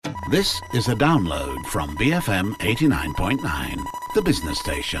This is a download from BFM 89.9, the business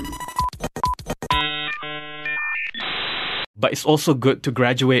station. But it's also good to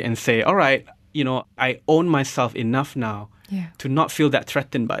graduate and say, all right, I own myself enough now to not feel that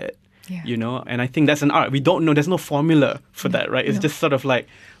threatened by it. Yeah. And I think that's an art. We don't know, there's no formula for that, right? It's just sort of like,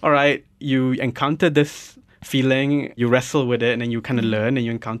 all right, you encounter this feeling, you wrestle with it, and then you kind of learn, and you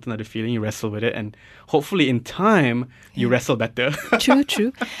encounter another feeling, you wrestle with it, and hopefully in time, you wrestle better.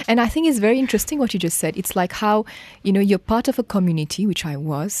 True. And I think it's very interesting what you just said. It's like how, you're part of a community, which I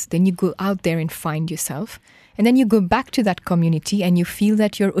was, then you go out there and find yourself, and then you go back to that community and you feel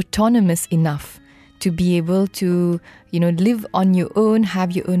that you're autonomous enough to be able to, live on your own,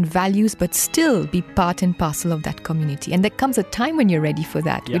 have your own values, but still be part and parcel of that community. And there comes a time when you're ready for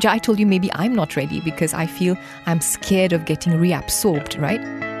that, which I told you maybe I'm not ready because I feel I'm scared of getting reabsorbed, right?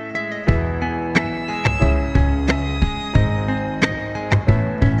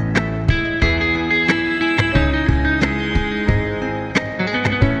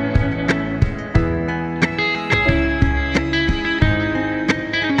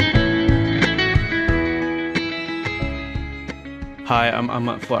 Hi, I'm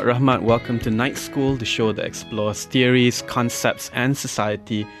Ahmad Fuad Rahmat. Welcome to Night School, the show that explores theories, concepts, and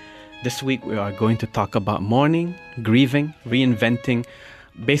society. This week we are going to talk about mourning, grieving, reinventing,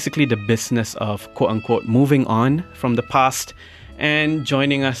 basically the business of quote-unquote moving on from the past. And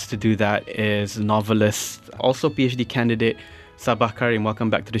joining us to do that is novelist, also PhD candidate, Sabah Karim. Welcome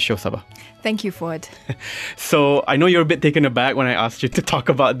back to the show, Sabah. Thank you, Fuad. So I know you're a bit taken aback when I asked you to talk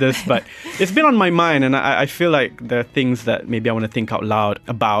about this, but it's been on my mind, and I feel like there are things that maybe I want to think out loud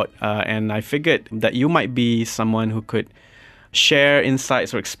about. And I figured that you might be someone who could share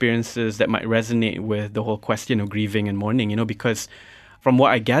insights or experiences that might resonate with the whole question of grieving and mourning, because from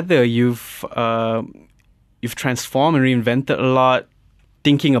what I gather, you've transformed and reinvented a lot,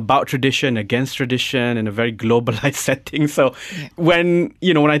 thinking about tradition, against tradition in a very globalized setting. So when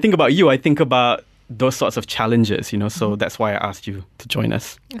I think about you, I think about those sorts of challenges, so that's why I asked you to join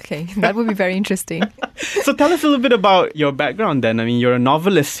us. Okay, that would be very interesting. So tell us a little bit about your background then. I mean, you're a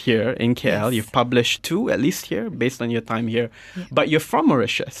novelist here in KL. Yes. You've published 2, at least here, based on your time here. Yeah. But you're from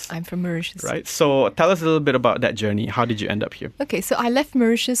Mauritius. I'm from Mauritius. Right. So tell us a little bit about that journey. How did you end up here? Okay, so I left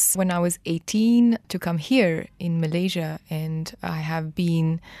Mauritius when I was 18 to come here in Malaysia. And I have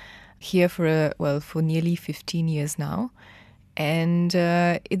been here for nearly 15 years now. And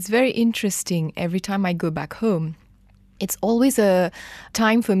it's very interesting. Every time I go back home, it's always a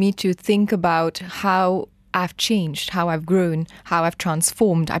time for me to think about how I've changed, how I've grown, how I've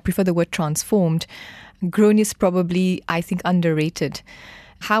transformed. I prefer the word transformed. Grown is probably, I think, underrated.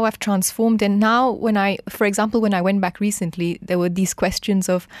 How I've transformed. And now for example, when I went back recently, there were these questions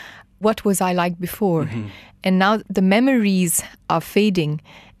of what was I like before? Mm-hmm. And now the memories are fading.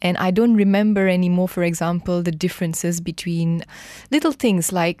 And I don't remember anymore, for example, the differences between little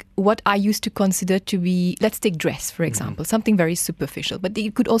things like what I used to consider to be, let's take dress, for example, something very superficial. But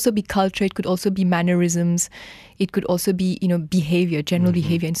it could also be culture, it could also be mannerisms, it could also be, behavior, general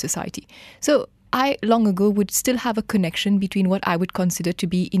behavior in society. So I, long ago, would still have a connection between what I would consider to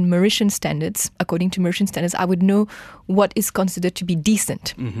be in Mauritian standards. According to Mauritian standards, I would know what is considered to be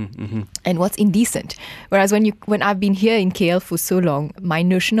decent and what's indecent. Whereas when I've been here in KL for so long, my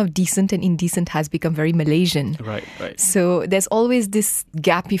notion of decent and indecent has become very Malaysian. Right. So there's always this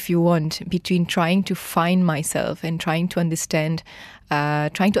gap, if you want, between trying to find myself and trying to understand,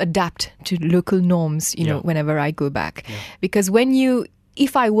 trying to adapt to local norms, whenever I go back. Yeah. Because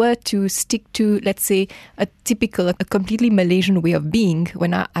if I were to stick to, let's say, a completely Malaysian way of being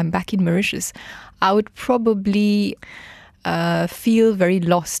when I'm back in Mauritius, I would probably feel very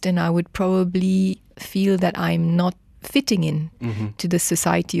lost, and I would probably feel that I'm not fitting in to the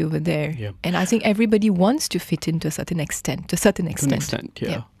society over there. Yeah. And I think everybody wants to fit in to a certain extent. To an extent,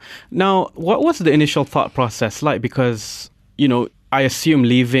 yeah. Now, what was the initial thought process like? Because, I assume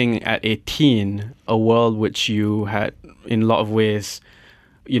leaving at 18, a world which you had, in a lot of ways,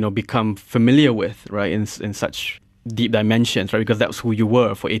 become familiar with, right, in such deep dimensions, right, because that's who you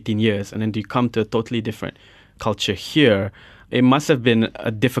were for 18 years, and then you come to a totally different culture here. It must have been a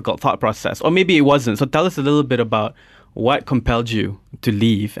difficult thought process, or maybe it wasn't. So tell us a little bit about what compelled you to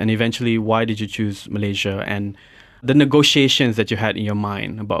leave, and eventually why did you choose Malaysia, and the negotiations that you had in your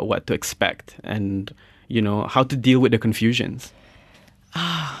mind about what to expect, and, how to deal with the confusions.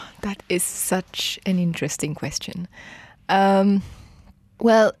 That is such an interesting question.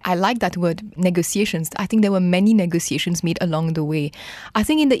 Well, I like that word, negotiations. I think there were many negotiations made along the way. I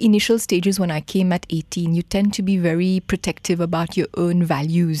think in the initial stages when I came at 18, you tend to be very protective about your own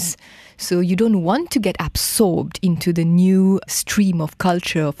values. So you don't want to get absorbed into the new stream of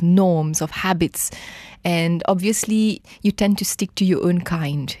culture, of norms, of habits. And obviously, you tend to stick to your own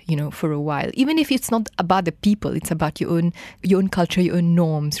kind, for a while. Even if it's not about the people, it's about your own culture, your own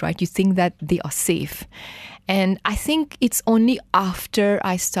norms, right? You think that they are safe. And I think it's only after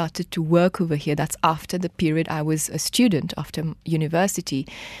I started to work over here, that's after the period I was a student, after university,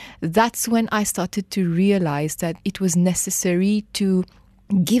 that's when I started to realize that it was necessary to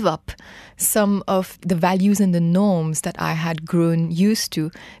give up some of the values and the norms that I had grown used to,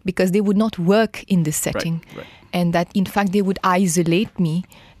 because they would not work in this setting. Right. And that, in fact, they would isolate me.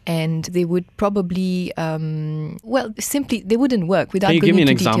 And they would probably, simply, they wouldn't work without going into Can you give me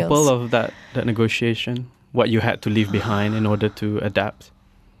an details. example of that negotiation? What you had to leave behind in order to adapt?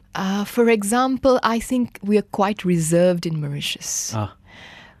 For example, I think we are quite reserved in Mauritius.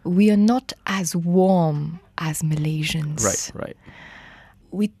 We are not as warm as Malaysians. Right.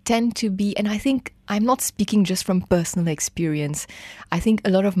 We tend to be, and I think I'm not speaking just from personal experience. I think a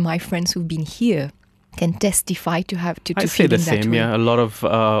lot of my friends who've been here can testify to I'd say the same, yeah. A lot of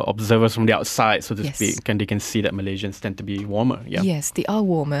observers from the outside, so to Yes. speak, they can see that Malaysians tend to be warmer. Yeah. Yes, they are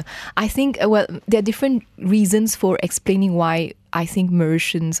warmer. I think, there are different reasons for explaining why I think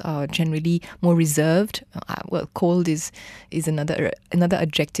Mauritians are generally more reserved. Cold is another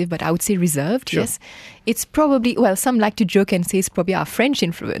adjective, but I would say reserved, Sure. yes. It's probably, some like to joke and say it's probably our French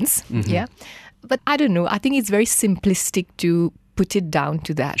influence, yeah. But I don't know. I think it's very simplistic to put it down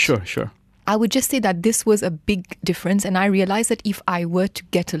to that. Sure. I would just say that this was a big difference, and I realized that if I were to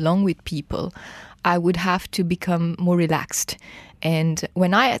get along with people, I would have to become more relaxed. And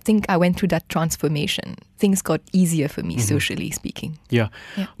when I think I went through that transformation, things got easier for me, socially speaking. Yeah.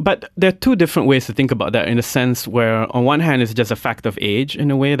 But there are two different ways to think about that, in a sense where on one hand it's just a fact of age, in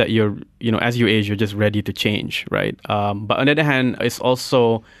a way that you're, as you age, you're just ready to change, right? But on the other hand, it's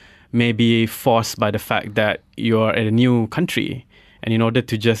also maybe forced by the fact that you're in a new country. And in order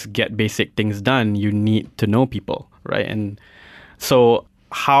to just get basic things done, you need to know people, right? And so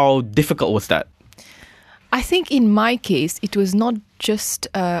how difficult was that? I think in my case, it was not just,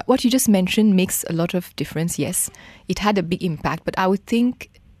 what you just mentioned makes a lot of difference, yes. It had a big impact, but I would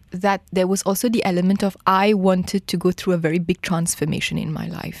think that there was also the element of I wanted to go through a very big transformation in my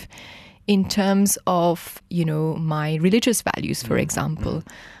life. In terms of, my religious values, for example,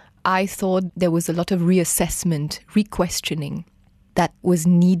 I thought there was a lot of reassessment, re-questioning that was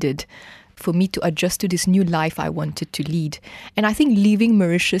needed for me to adjust to this new life I wanted to lead. And I think leaving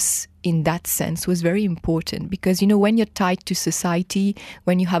Mauritius in that sense was very important because, when you're tied to society,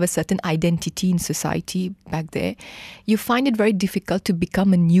 when you have a certain identity in society back there, you find it very difficult to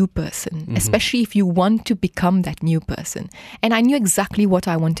become a new person, especially if you want to become that new person. And I knew exactly what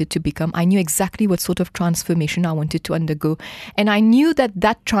I wanted to become. I knew exactly what sort of transformation I wanted to undergo. And I knew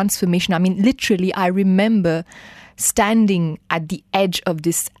that transformation, literally, I remember standing at the edge of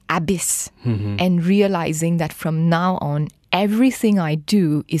this abyss and realizing that from now on, everything I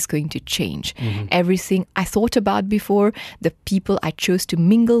do is going to change. Everything I thought about before, the people I chose to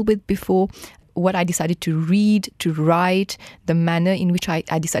mingle with before, what I decided to read, to write, the manner in which I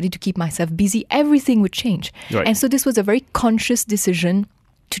decided to keep myself busy, everything would change. Right. And so this was a very conscious decision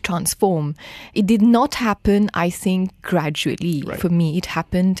to transform. It did not happen, I think, gradually. Right. For me, it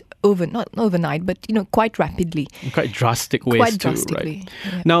happened not overnight, but quite rapidly. In quite drastic ways Quite too, drastically. right?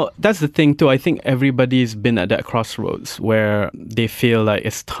 Yeah. Now, that's the thing too. I think everybody's been at that crossroads where they feel like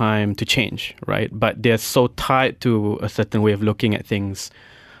it's time to change, right? But they're so tied to a certain way of looking at things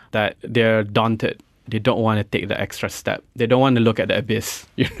that they're daunted. They don't want to take the extra step. They don't want to look at the abyss,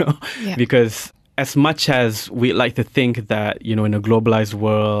 Yeah. because as much as we like to think that, in a globalized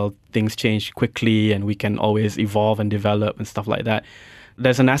world, things change quickly and we can always evolve and develop and stuff like that,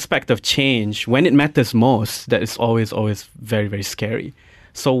 there's an aspect of change when it matters most that is always very, very scary.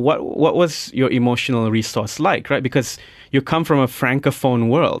 So what was your emotional resource like, right? Because you come from a francophone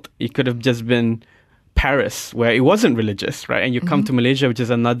world. It could have just been Paris, where it wasn't religious, right? And you come to Malaysia, which is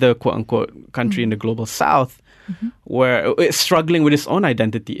another quote-unquote country in the global south, where it's struggling with its own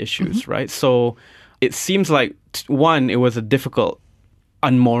identity issues, right? So it seems like, one, it was a difficult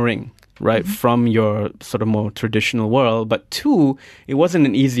unmooring, right, from your sort of more traditional world. But two, it wasn't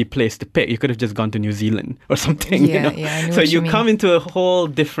an easy place to pick. You could have just gone to New Zealand or something, Yeah, I know So what you you come mean. into a whole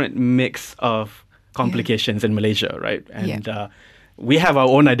different mix of complications in Malaysia, right? And we have our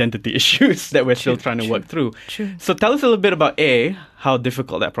own identity issues that we're still trying to work through. True. So tell us a little bit about A, how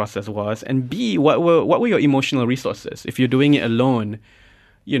difficult that process was, and B, what were your emotional resources? If you're doing it alone,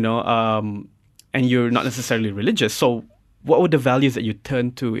 and you're not necessarily religious. So what were the values that you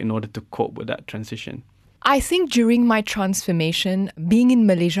turned to in order to cope with that transition? I think during my transformation, being in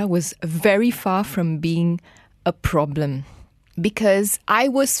Malaysia was very far from being a problem, because I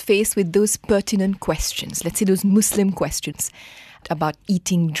was faced with those pertinent questions, let's say those Muslim questions about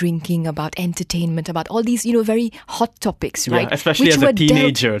eating, drinking, about entertainment, about all these, very hot topics, right? Yeah, especially Which as a were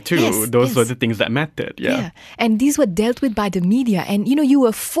teenager too. Yes, Those were yes. the things that mattered. Yeah. And these were dealt with by the media, and you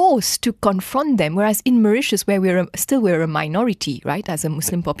were forced to confront them. Whereas in Mauritius, where we're a minority, right, as a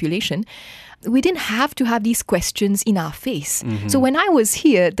Muslim population, we didn't have to have these questions in our face. So when I was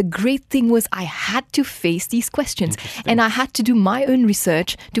here, the great thing was I had to face these questions, and I had to do my own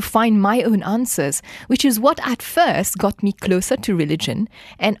research to find my own answers, which is what at first got me closer to religion,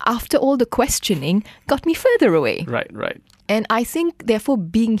 and after all the questioning got me further away. Right. And I think, therefore,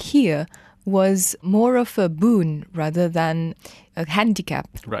 being here was more of a boon rather than a handicap.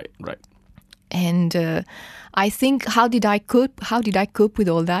 Right. And I think, how did I cope with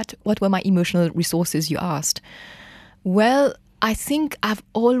all that? What were my emotional resources, you asked? Well, I think I've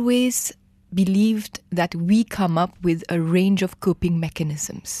always believed that we come up with a range of coping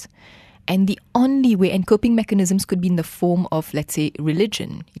mechanisms. And the only way, and coping mechanisms could be in the form of, let's say,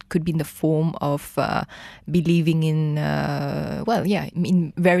 religion. It could be in the form of believing in,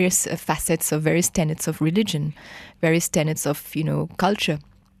 in various facets of various tenets of religion, various tenets of, culture.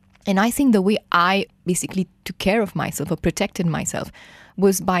 And I think the way I basically took care of myself or protected myself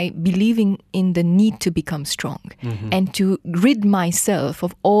was by believing in the need to become strong and to rid myself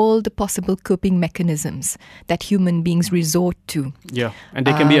of all the possible coping mechanisms that human beings resort to. Yeah, and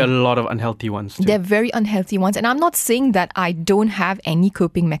there can be a lot of unhealthy ones too. They're very unhealthy ones. And I'm not saying that I don't have any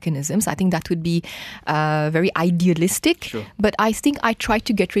coping mechanisms. I think that would be very idealistic. Sure. But I think I tried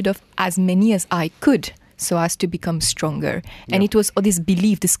to get rid of as many as I could, so as to become stronger. And it was this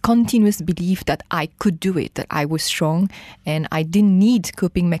belief, this continuous belief that I could do it, that I was strong, and I didn't need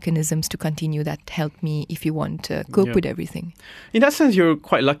coping mechanisms to continue. That helped me, if you want, to cope with everything. In that sense, you're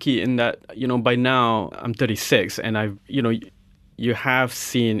quite lucky in that, by now I'm 36 and you have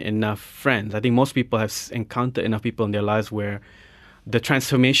seen enough friends. I think most people have encountered enough people in their lives where the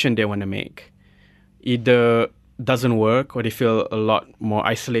transformation they want to make either doesn't work, or they feel a lot more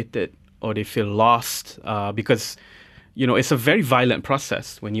isolated, or they feel lost, because, it's a very violent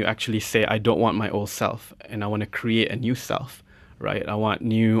process when you actually say, I don't want my old self and I want to create a new self, right? I want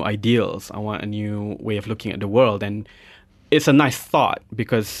new ideals. I want a new way of looking at the world. And it's a nice thought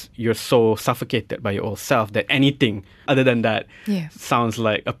because you're so suffocated by your old self that anything other than that sounds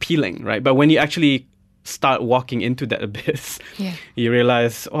like appealing, right? But when you actually start walking into that abyss, you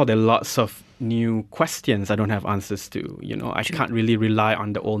realize, there are lots of new questions I don't have answers to. I can't really rely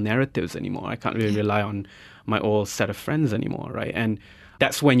on the old narratives anymore. I can't really rely on my old set of friends anymore, right? And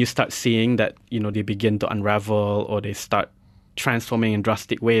that's when you start seeing that, they begin to unravel, or they start transforming in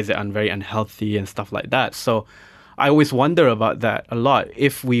drastic ways that are very unhealthy and stuff like that. So I always wonder about that a lot.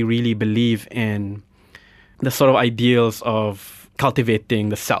 If we really believe in the sort of ideals of cultivating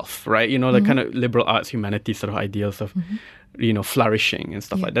the self, right? The kind of liberal arts, humanities sort of ideals of flourishing and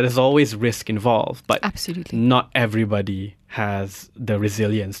stuff like that. There's always risk involved, but absolutely not everybody has the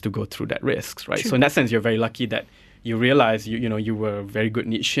resilience to go through that risks, right? True. So in that sense, you're very lucky that you realize you were a very good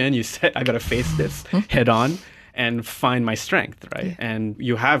Nietzschean. You said, I got to face this head on and find my strength, right? And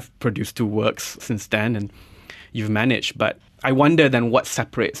you have produced 2 works since then, and you've managed. But I wonder then what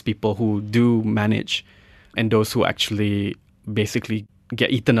separates people who do manage and those who actually basically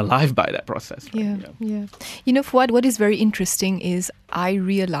get eaten alive by that process. Right? Yeah. Fuad, what is very interesting is I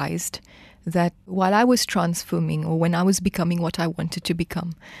realized that while I was transforming, or when I was becoming what I wanted to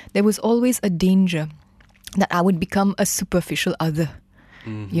become, there was always a danger that I would become a superficial other.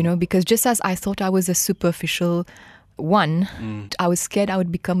 Because just as I thought I was a superficial one, I was scared I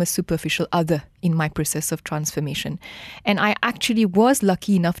would become a superficial other in my process of transformation. And I actually was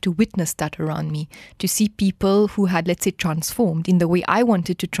lucky enough to witness that around me, to see people who had, let's say, transformed in the way I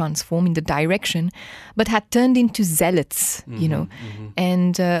wanted to transform, in the direction, but had turned into zealots,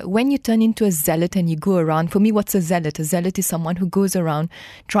 And when you turn into a zealot and you go around, for me, what's a zealot? A zealot is someone who goes around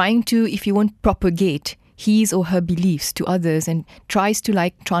trying to, if you want, propagate his or her beliefs to others and tries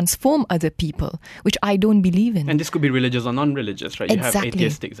to transform other people, which I don't believe in. And this could be religious or non-religious, right? Exactly. You have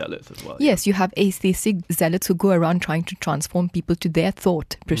atheistic zealots as well. Yes, you have atheistic zealots who go around trying to transform people to their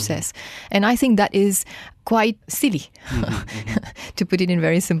thought process. And I think that is quite silly, to put it in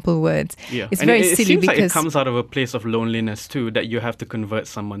very simple words. Yeah. It's and very it silly seems because like it comes out of a place of loneliness too, that you have to convert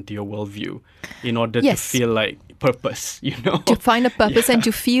someone to your worldview in order to Yes. feel like purpose, to find a purpose and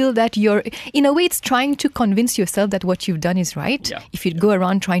to feel that you're, in a way, it's trying to convince yourself that what you've done is right. Yeah. If you go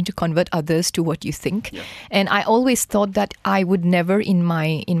around trying to convert others to what you think. Yeah. And I always thought that I would never in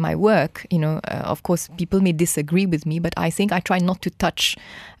my work, of course, people may disagree with me, but I think I try not to touch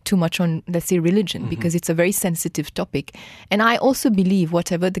too much on, let's say, religion, because it's a very sensitive topic. And I also believe,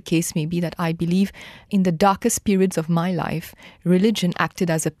 whatever the case may be, that I believe in the darkest periods of my life, religion acted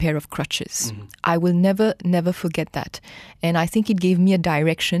as a pair of crutches. I will never forget that. And I think it gave me a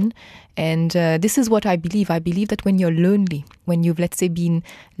direction. And this is what I believe. I believe that when you're lonely, when you've, let's say, been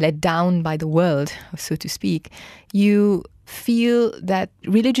let down by the world, so to speak, you feel that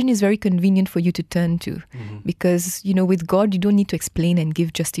religion is very convenient for you to turn to, because with God you don't need to explain and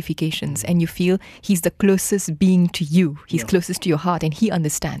give justifications, and you feel He's the closest being to you. He's closest to your heart, and He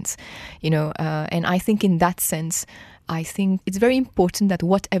understands. And I think in that sense, I think it's very important that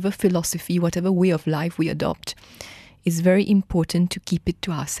whatever philosophy, whatever way of life we adopt, is very important to keep it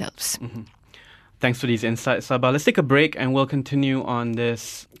to ourselves. Thanks for these insights, Sabah. Let's take a break and we'll continue on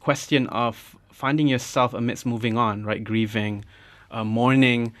this question of finding yourself amidst moving on, right? Grieving,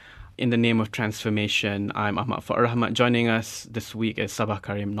 mourning in the name of transformation. I'm Ahmad Fa'ur Rahmat. Joining us this week is Sabah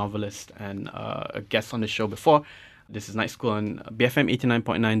Karim, novelist and a guest on the show before. This is Night School on BFM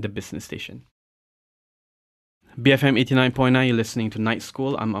 89.9, the business station. BFM 89.9, you're listening to Night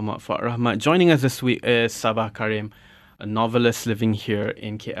School. I'm Ahmad Fa'ur Rahmat. Joining us this week is Sabah Karim, a novelist living here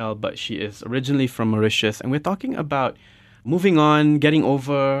in KL, but she is originally from Mauritius. And we're talking about moving on, getting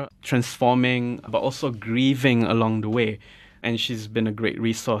over, transforming, but also grieving along the way. And she's been a great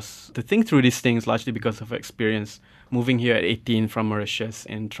resource to think through these things, largely because of her experience moving here at 18 from Mauritius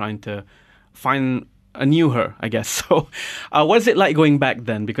and trying to find a new her, I guess. So what is it like going back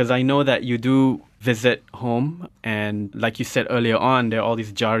then? Because I know that you do visit home, and like you said earlier on, there are all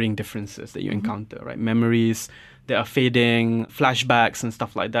these jarring differences that you encounter, right? Memories that are fading, flashbacks and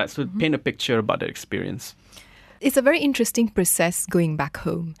stuff like that. So paint a picture about that experience. It's a very interesting process going back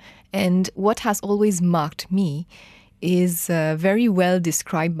home. And what has always marked me is very well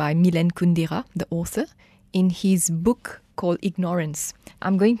described by Milen Kundera, the author, in his book called Ignorance.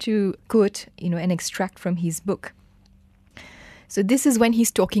 I'm going to quote, an extract from his book. So this is when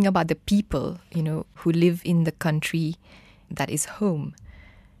he's talking about the people, who live in the country that is home.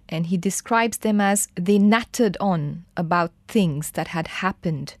 And he describes them as they nattered on about things that had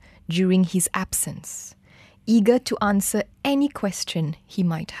happened during his absence, eager to answer any question he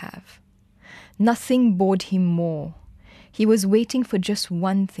might have. Nothing bored him more. He was waiting for just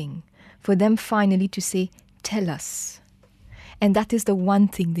one thing, for them finally to say, "Tell us." And that is the one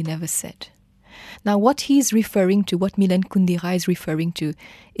thing they never said. Now, what he's referring to, what Milen Kundera is referring to,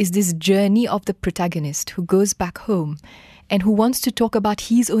 is this journey of the protagonist who goes back home and who wants to talk about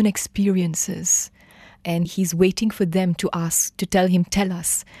his own experiences. And he's waiting for them to tell him, "Tell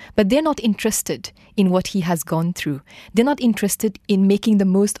us." But they're not interested in what he has gone through. They're not interested in making the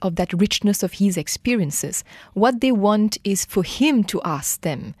most of that richness of his experiences. What they want is for him to ask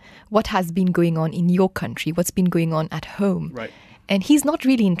them, what has been going on in your country? What's been going on at home? Right. And he's not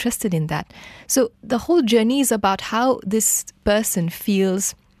really interested in that. So the whole journey is about how this person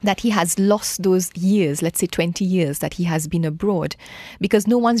feels that he has lost those years, let's say 20 years that he has been abroad, because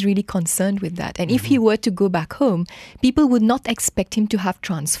no one's really concerned with that. And if he were to go back home, people would not expect him to have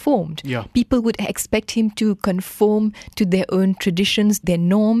transformed. Yeah. People would expect him to conform to their own traditions, their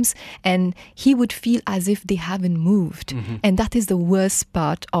norms, and he would feel as if they haven't moved. And that is the worst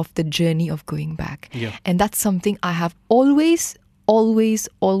part of the journey of going back. Yeah. And that's something I have always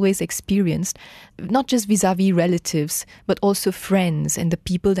experienced, not just vis-a-vis relatives, but also friends and the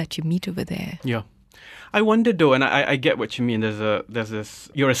people that you meet over there. Yeah. I wonder though, and I get what you mean, there's this,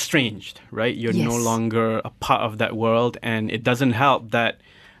 you're estranged, right? You're no Yes. longer a part of that world, and it doesn't help that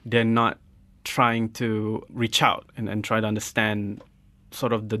they're not trying to reach out and try to understand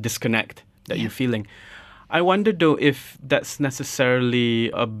sort of the disconnect that you're feeling. I wonder though if that's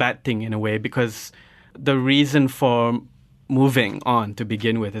necessarily a bad thing in a way, because the reason for moving on to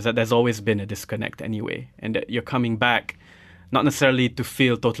begin with is that there's always been a disconnect anyway, and that you're coming back not necessarily to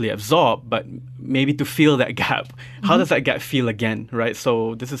feel totally absorbed, but maybe to feel that gap. How does that gap feel again, right?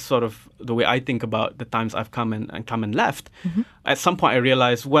 So this is sort of the way I think about the times I've come and left. At some point I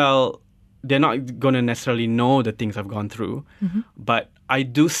realized, well, they're not going to necessarily know the things I've gone through, but I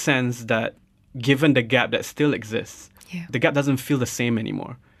do sense that given the gap that still exists, the gap doesn't feel the same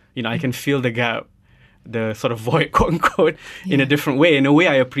anymore. I can feel the gap, the sort of void, quote unquote, in a different way. In a way,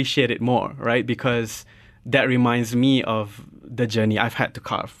 I appreciate it more, right? Because that reminds me of the journey I've had to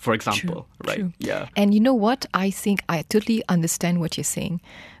carve, for example, right? True. Yeah. And you know what? I think I totally understand what you're saying.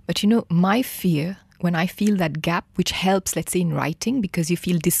 But my fear, when I feel that gap, which helps, let's say, in writing, because you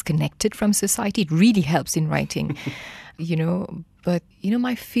feel disconnected from society, it really helps in writing, But,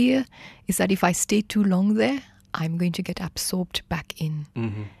 my fear is that if I stay too long there, I'm going to get absorbed back in.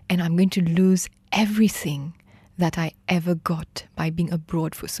 Mm-hmm. And I'm going to lose everything that I ever got by being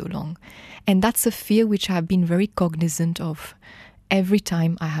abroad for so long. And that's a fear which I've been very cognizant of every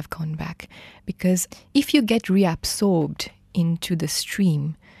time I have gone back. Because if you get reabsorbed into the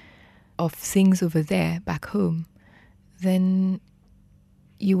stream of things over there back home, then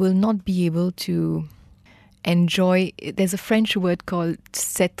you will not be able to enjoy. There's a French word called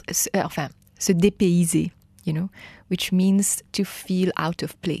se dépayser, which means to feel out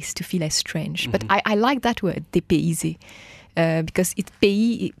of place, to feel estranged. Mm-hmm. But I like that word, dépayser, because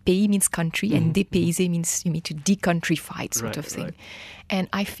pays means country, and dépayser means you mean to decountrified sort of thing. Right. And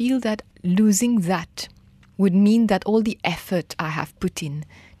I feel that losing that would mean that all the effort I have put in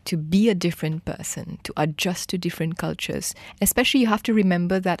to be a different person, to adjust to different cultures. Especially you have to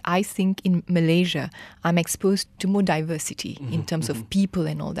remember that I think in Malaysia, I'm exposed to more diversity in terms of people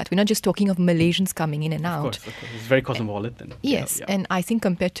and all that. We're not just talking of Malaysians coming in and out. Of course. It's very cosmopolitan. Yes, Yeah. and I think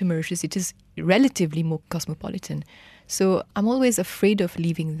compared to Mauritius, it is relatively more cosmopolitan. So I'm always afraid of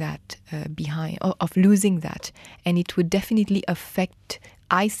leaving that behind, of losing that. And it would definitely affect,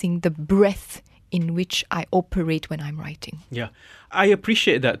 I think, the breadth in which I operate when I'm writing. Yeah, I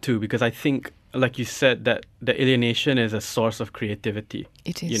appreciate that too, because I think, like you said, that the alienation is a source of creativity.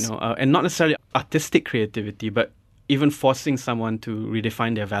 It is. And not necessarily artistic creativity, but even forcing someone to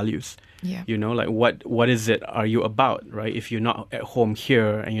redefine their values. Yeah. Like what is it are you about, right? If you're not at home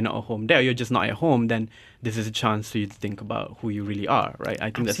here and you're not at home there, you're just not at home, then this is a chance for you to think about who you really are, right? I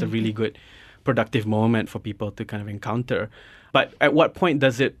think that's a really good, productive moment for people to kind of encounter. But at what point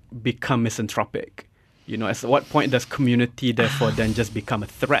does it become misanthropic? At what point does community therefore then just become a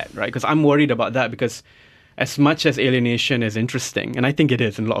threat, right? Because I'm worried about that, because as much as alienation is interesting, and I think it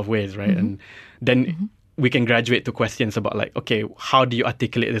is in a lot of ways, right? And then we can graduate to questions about like, okay, how do you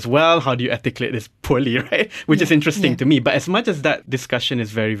articulate this well? How do you articulate this poorly, right? Which is interesting to me. But as much as that discussion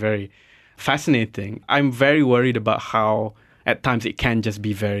is very, very fascinating, I'm very worried about how at times it can just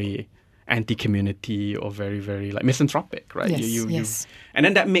be very anti-community or very, very like misanthropic, right? Yes. And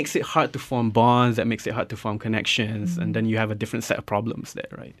then that makes it hard to form bonds, that makes it hard to form connections, and then you have a different set of problems there,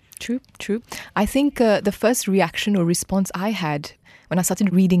 right? True. I think the first reaction or response I had when I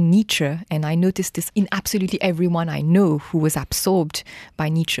started reading Nietzsche, and I noticed this in absolutely everyone I know who was absorbed by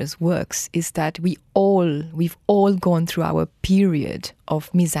Nietzsche's works, is that we've all gone through our period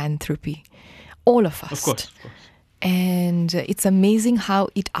of misanthropy. All of us. Of course. And it's amazing how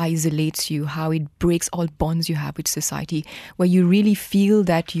it isolates you, how it breaks all bonds you have with society, where you really feel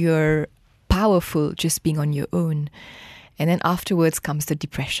that you're powerful just being on your own. And then afterwards comes the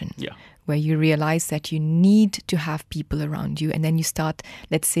depression, where you realize that you need to have people around you. And then you start,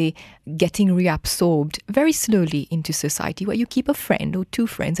 let's say, getting reabsorbed very slowly into society, where you keep a friend or two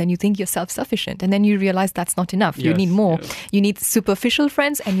friends and you think you're self-sufficient. And then you realize that's not enough. You need more. Yes. You need superficial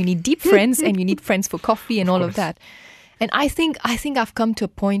friends, and you need deep friends, and you need friends for coffee and all of that. And I think I've come to a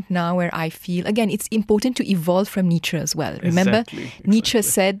point now where I feel, again, it's important to evolve from Nietzsche as well. Remember, Exactly. Nietzsche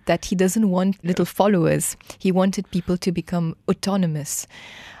said that he doesn't want little followers. He wanted people to become autonomous.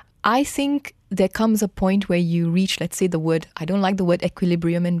 I think there comes a point where you reach, let's say I don't like the word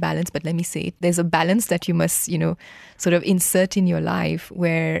equilibrium and balance, but let me say it. There's a balance that you must, sort of insert in your life,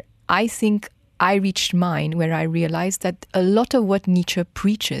 where I think I reached mine, where I realized that a lot of what Nietzsche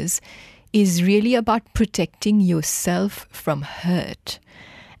preaches is really about protecting yourself from hurt.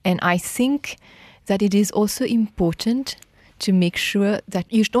 And I think that it is also important to make sure that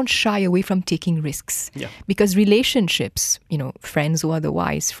you don't shy away from taking risks. Yeah. Because relationships, friends or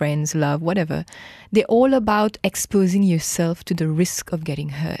otherwise, friends, love, whatever, they're all about exposing yourself to the risk of getting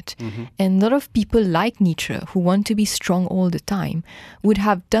hurt. Mm-hmm. And a lot of people like Nietzsche, who want to be strong all the time, would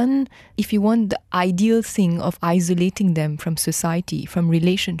have done, if you want, the ideal thing of isolating them from society, from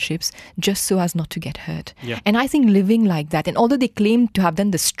relationships, just so as not to get hurt. Yeah. And I think living like that, and although they claim to have done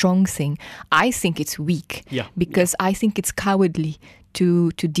the strong thing, I think it's weak. Because I think it's cowardly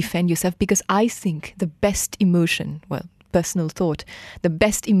to defend yourself, because I think the best emotion, personal thought, the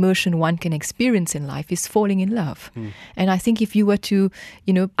best emotion one can experience in life is falling in love. And I think if you were to,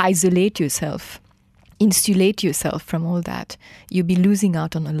 isolate yourself, insulate yourself from all that, you'll be losing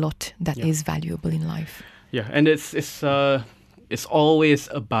out on a lot that is valuable in life. Yeah, and it's always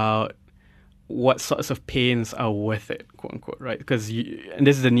about what sorts of pains are worth it, quote unquote, right? Because and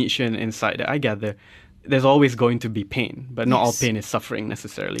this is the Nietzschean insight that I gather, there's always going to be pain, but not all Yes. pain is suffering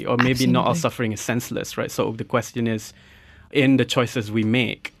necessarily, or maybe not all Absolutely. suffering is senseless, right? So the question is, in the choices we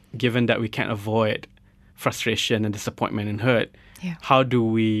make, given that we can't avoid frustration and disappointment and hurt, Yeah. how do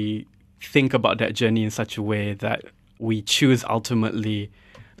we think about that journey in such a way that we choose ultimately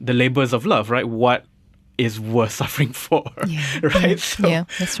the labors of love, right? What is worth suffering for, Yeah. right? Yeah. Yeah,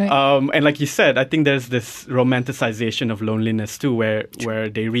 that's right. And like you said, I think there's this romanticization of loneliness too, where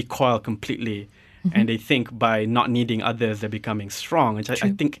they recoil completely, and they think by not needing others they're becoming strong, which I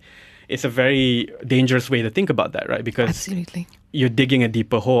True. think is a very dangerous way to think about that, right? Because Absolutely. you're digging a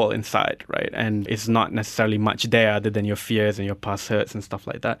deeper hole inside, right? And it's not necessarily much there other than your fears and your past hurts and stuff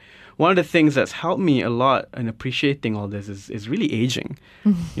like that. One of the things that's helped me a lot in appreciating all this is really aging,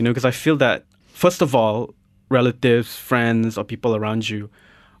 you know, because I feel that, first of all, relatives, friends, or people around you,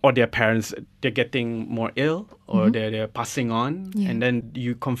 or their parents, they're getting more ill, or they're passing on. Yeah. And then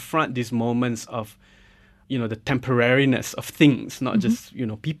you confront these moments of, you know, the temporariness of things, not just, you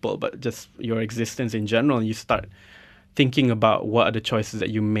know, people, but just your existence in general. And you start thinking about what are the choices that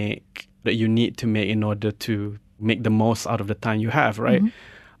you make, that you need to make in order to make the most out of the time you have, right?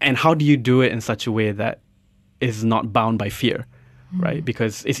 And how do you do it in such a way that is not bound by fear, right?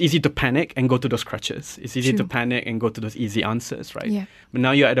 Because it's easy to panic and go to those crutches. It's easy to True. panic and go to those easy answers, right? Yeah. But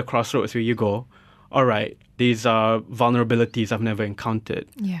now you're at a crossroads where you go, all right, these are vulnerabilities I've never encountered,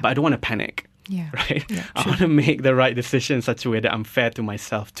 Yeah. but I don't want to panic. Yeah. Right? Yeah, I true. want to make the right decision in such a way that I'm fair to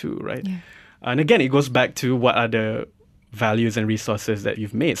myself too, right? Yeah. And again, it goes back to what are the values and resources that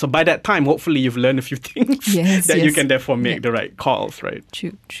you've made. So by that time, hopefully you've learned a few things Yes, that you yes. can therefore make Yeah. the right calls, right?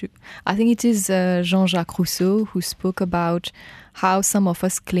 True, true. I think it is Jean-Jacques Rousseau who spoke about how some of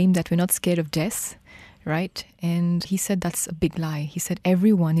us claim that we're not scared of death, right? And he said that's a big lie. He said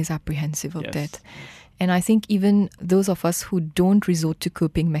everyone is apprehensive of Yes. death. And I think even those of us who don't resort to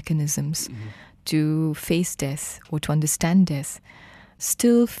coping mechanisms to face death or to understand death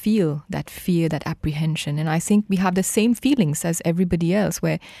still feel that fear, that apprehension. And I think we have the same feelings as everybody else,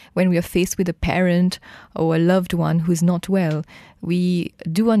 where when we are faced with a parent or a loved one who's not well, we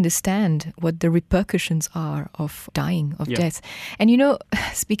do understand what the repercussions are of dying, of Yeah. death. And you know,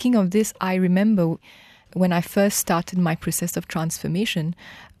 speaking of this, I remember when I first started my process of transformation,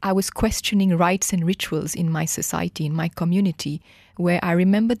 I was questioning rites and rituals in my society, in my community, where I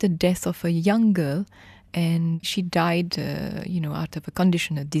remember the death of a young girl, and she died, out of a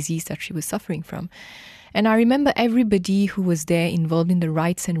condition, a disease that she was suffering from. And I remember everybody who was there involved in the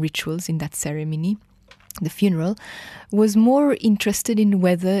rites and rituals in that ceremony, the funeral, was more interested in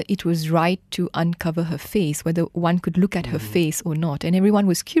whether it was right to uncover her face, whether one could look at her face or not. And everyone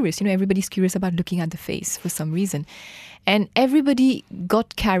was curious. You know, everybody's curious about looking at the face for some reason. And everybody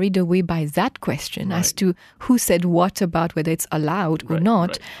got carried away by that question as Right. to who said what about whether it's allowed or Right, not,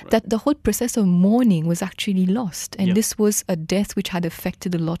 right. that the whole process of mourning was actually lost. And Yeah. this was a death which had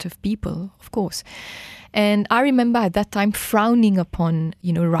affected a lot of people, of course. And I remember at that time frowning upon,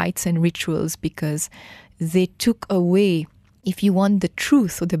 rites and rituals because they took away, if you want, the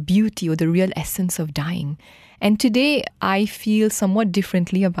truth or the beauty or the real essence of dying. And today I feel somewhat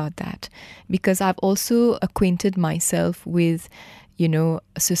differently about that because I've also acquainted myself with,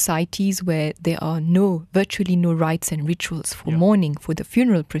 societies where there are virtually no rites and rituals for Yeah. mourning, for the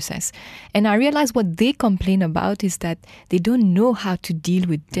funeral process. And I realize what they complain about is that they don't know how to deal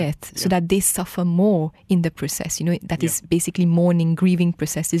with death, so that they suffer more in the process. That is basically mourning, grieving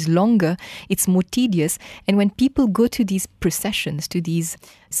process is longer, it's more tedious. And when people go to these processions, to these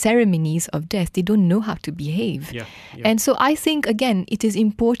ceremonies of death, they don't know how to behave. Yeah, yeah. And so I think, again, it is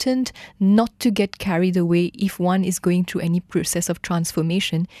important not to get carried away if one is going through any process of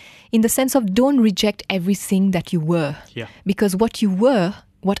transformation, in the sense of don't reject everything that you were. Yeah. Because what you were,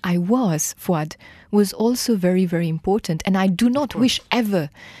 what I was, Fuad, was also very, very important. And I do not wish ever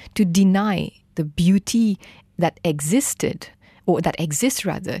to deny the beauty that existed, or that exists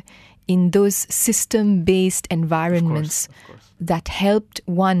rather, in those system-based environments Of course. that helped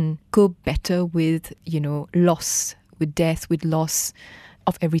one cope better with, loss, with death, with loss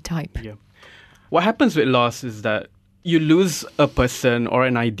of every type. Yeah. What happens with loss is that you lose a person or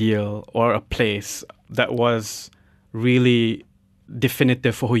an ideal or a place that was really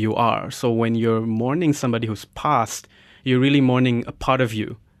definitive for who you are. So when you're mourning somebody who's passed, you're really mourning a part of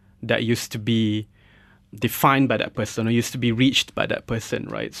you that used to be defined by that person or used to be reached by that person,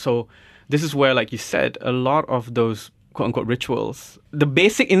 right? So this is where, like you said, a lot of those quote-unquote rituals, the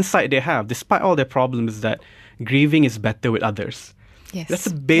basic insight they have, despite all their problems, is that grieving is better with others. Yes, That's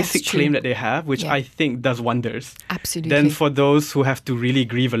a basic true. claim that they have, which Yeah. I think does wonders. Absolutely. Then for those who have to really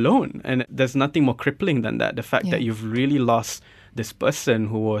grieve alone, and there's nothing more crippling than that, the fact Yeah. that you've really lost this person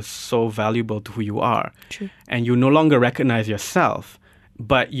who was so valuable to who you are. True. And you no longer recognize yourself,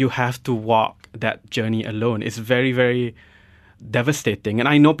 but you have to walk that journey alone. It's very, very devastating. And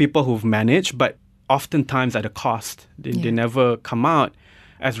I know people who've managed, but oftentimes at a cost. They never come out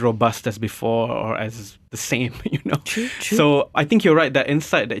as robust as before or as the same, True. So I think you're right. That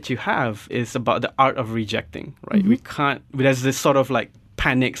insight that you have is about the art of rejecting, right? We can't, there's this sort of like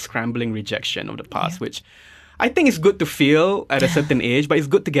panic, scrambling rejection of the past, which I think is good to feel at a certain age, but it's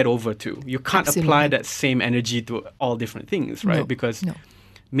good to get over too. You can't apply that same energy to all different things, right? Because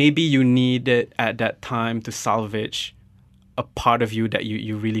maybe you need it at that time to salvage a part of you that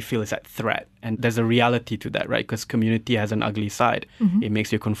you really feel is at threat. And there's a reality to that, right? Because community has an ugly side. It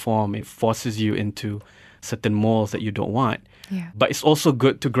makes you conform. It forces you into certain molds that you don't want. Yeah. But it's also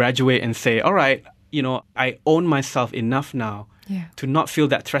good to graduate and say, all right, I own myself enough now to not feel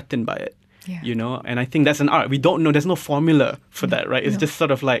that threatened by it. Yeah. And I think that's an art. We don't know. There's no formula for that, right? It's just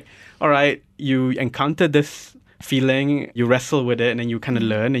sort of like, all right, you encounter this feeling, you wrestle with it, and then you kind of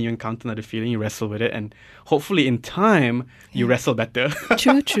learn, and you encounter another feeling, you wrestle with it, and hopefully in time you wrestle better.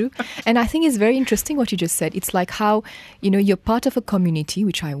 True. And I think it's very interesting what you just said. It's like how, you're part of a community,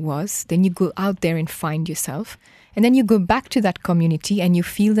 which I was, then you go out there and find yourself, and then you go back to that community and you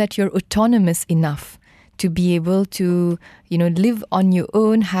feel that you're autonomous enough to be able to, live on your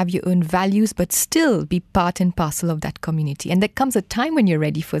own, have your own values, but still be part and parcel of that community. And there comes a time when you're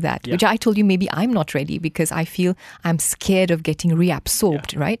ready for that, which I told you maybe I'm not ready because I feel I'm scared of getting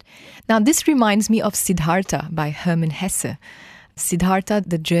reabsorbed, right? Now, this reminds me of Siddhartha by Hermann Hesse. Siddhartha,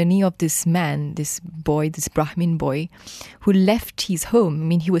 the journey of this man, this boy, this Brahmin boy, who left his home. I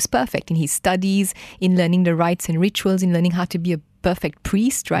mean, he was perfect in his studies, in learning the rites and rituals, in learning how to be a perfect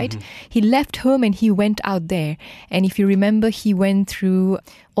priest, right? He left home and he went out there. And if you remember, he went through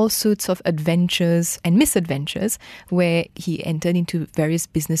all sorts of adventures and misadventures where he entered into various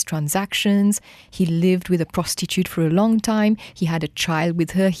business transactions. He lived with a prostitute for a long time. He had a child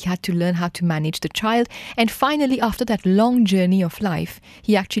with her. He had to learn how to manage the child. And finally, after that long journey of life,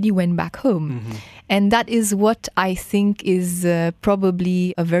 he actually went back home. And that is what I think is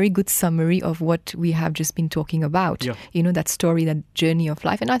probably a very good summary of what we have just been talking about. That story, that journey of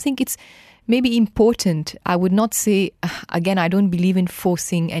life. And I think it's maybe important. I would not say, again, I don't believe in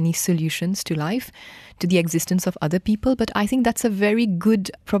forcing any solutions to life, to the existence of other people, but I think that's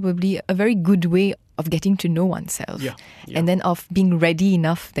probably a very good way of getting to know oneself. And then of being ready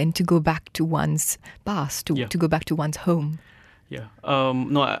enough then to go back to one's past, to go back to one's home.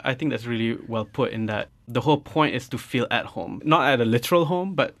 No, I think that's really well put in that the whole point is to feel at home. Not at a literal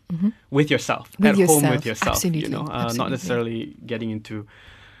home, but with yourself. Home with yourself. Absolutely. Not necessarily getting into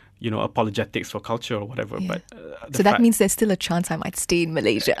apologetics for culture or whatever. But so that means there's still a chance I might stay in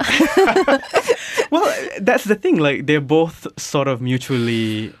Malaysia. Well, that's the thing. Like, they're both sort of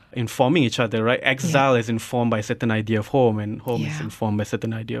mutually informing each other, right? Exile is informed by a certain idea of home, and home is informed by a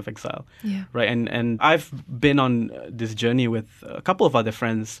certain idea of exile, right? And I've been on this journey with a couple of other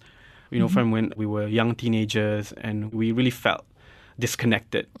friends, from when we were young teenagers, and we really felt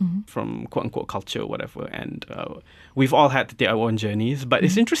disconnected from quote-unquote culture or whatever. And we've all had to take our own journeys. But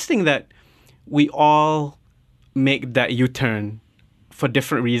it's interesting that we all make that U-turn for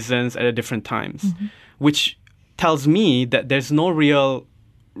different reasons at different times, which tells me that there's no real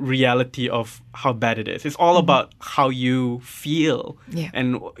reality of how bad it is. It's all about how you feel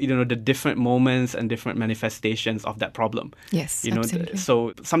and the different moments and different manifestations of that problem. Yes, absolutely.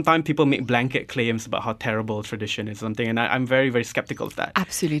 So sometimes people make blanket claims about how terrible tradition is, something, and I'm very, very skeptical of that.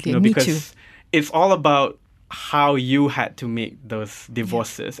 Absolutely, me because too. It's all about how you had to make those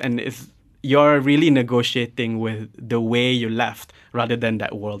divorces, and you're really negotiating with the way you left rather than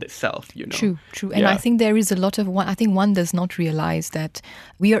that world itself, True. And I think there is a lot of one does not realize that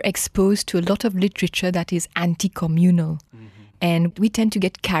we are exposed to a lot of literature that is anti-communal. And we tend to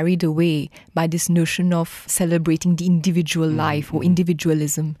get carried away by this notion of celebrating the individual life or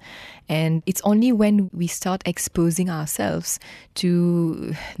individualism. And it's only when we start exposing ourselves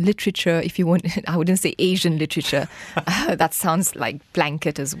to literature, if you want, I wouldn't say Asian literature, that sounds like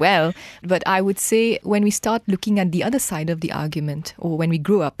blanket as well. But I would say when we start looking at the other side of the argument, or when we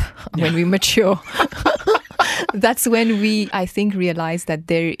grow up, when we mature, that's when we, I think, realize that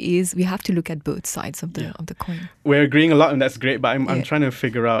we have to look at both sides of the coin. We're agreeing a lot, and that's great, but I'm trying to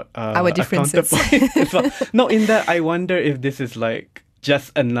figure out our differences. A counterpoint as well. No, in that, I wonder if this is like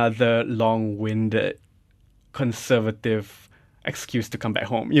just another long-winded conservative excuse to come back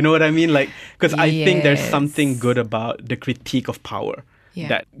home. You know what I mean? Like, because I think there's something good about the critique of power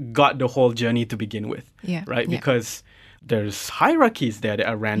that got the whole journey to begin with, right? Because there's hierarchies there that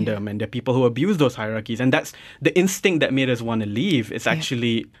are random, and there are people who abuse those hierarchies. And that's the instinct that made us want to leave. It's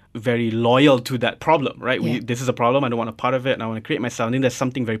actually very loyal to that problem, right? This is a problem. I don't want a part of it, and I want to create myself. I think there's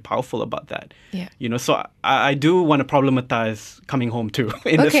something very powerful about that. Yeah. So I do want to problematize coming home too,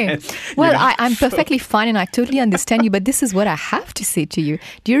 in a sense. Well, I'm perfectly fine, and I totally understand you, but this is what I have to say to you.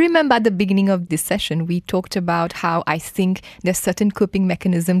 Do you remember at the beginning of this session, we talked about how I think there's certain coping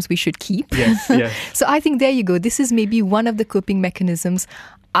mechanisms we should keep? Yes. So I think there you go. This is maybe one of the coping mechanisms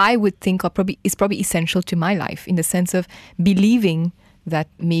I would think is probably essential to my life, in the sense of believing that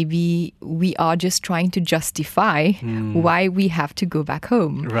maybe we are just trying to justify why we have to go back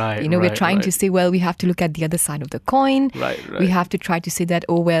home. Right. We're trying to say, well, we have to look at the other side of the coin. Right. We have to try to say that,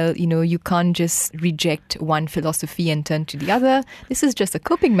 you can't just reject one philosophy and turn to the other. This is just a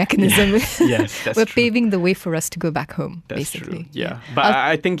coping mechanism. Yes, that's We're true. paving the way for us to go back home, That's basically. true. Yeah. But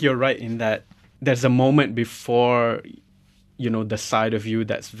I think you're right in that there's a moment before, the side of you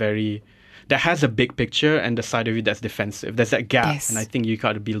that has a big picture, and the side of you that's defensive. There's that gap. Yes. And I think you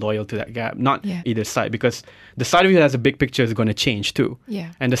got to be loyal to that gap, not Yeah. either side, because the side of you that has a big picture is going to change too.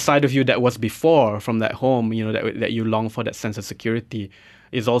 Yeah. And the side of you that was before from that home, that you long for, that sense of security,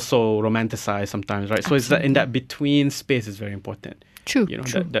 is also romanticized sometimes, right? So it's that in that between space is very important. True.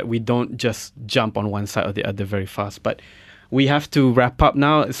 That we don't just jump on one side or the other very fast. But we have to wrap up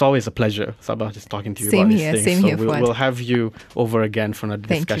now. It's always a pleasure, Sabah, just talking to you about these things. Same here, Fuad. We'll have you over again for another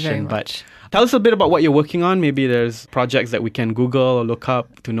Thank you discussion. very much. But tell us a bit about what you're working on. Maybe there's projects that we can Google or look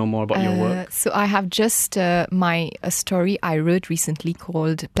up to know more about your work. So I have just a story I wrote recently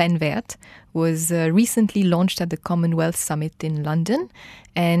called Plan Vert, was recently launched at the Commonwealth Summit in London,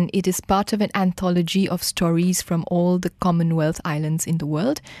 and it is part of an anthology of stories from all the Commonwealth islands in the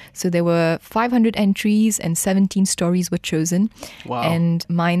world. So there were 500 entries and 17 stories were chosen. Wow. And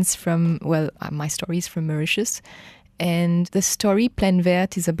my story is from Mauritius. And the story, Plan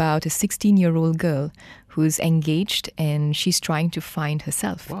Vert, is about a 16-year-old girl who's engaged and she's trying to find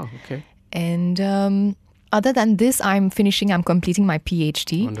herself. Wow, okay. And other than this, I'm completing my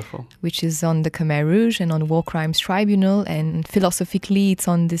PhD. Wonderful. Which is on the Khmer Rouge and on War Crimes Tribunal. And philosophically, it's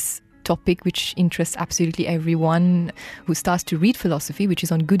on this topic which interests absolutely everyone who starts to read philosophy, which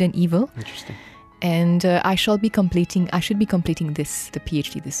is on good and evil. Interesting. And I should be completing the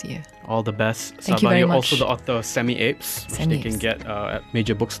PhD this year. All the best. Thank you Sabah, very you're much. also the author of Semi-Apes, which they can Semi-Apes. get at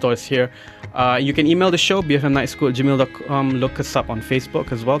major bookstores here. You can email the show, bfmnightschool@gmail.com. Look us up on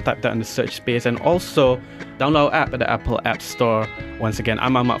Facebook as well. Type that in the search space. And also download our app at the Apple App Store. Once again,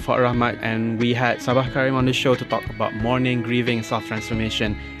 I'm Ahmad Fuad Rahmat, and we had Sabah Karim on the show to talk about mourning, grieving,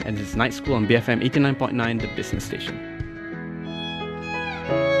 self-transformation. And this is Night School on BFM 89.9, the business station.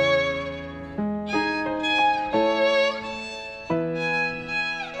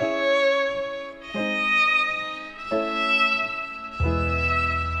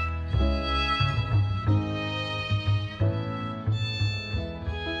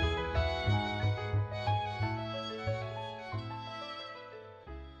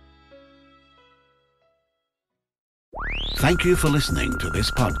 Thank you for listening to this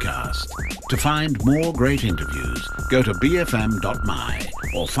podcast. To find more great interviews, go to bfm.my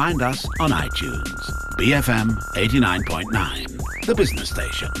or find us on iTunes. BFM 89.9, the business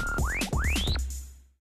station.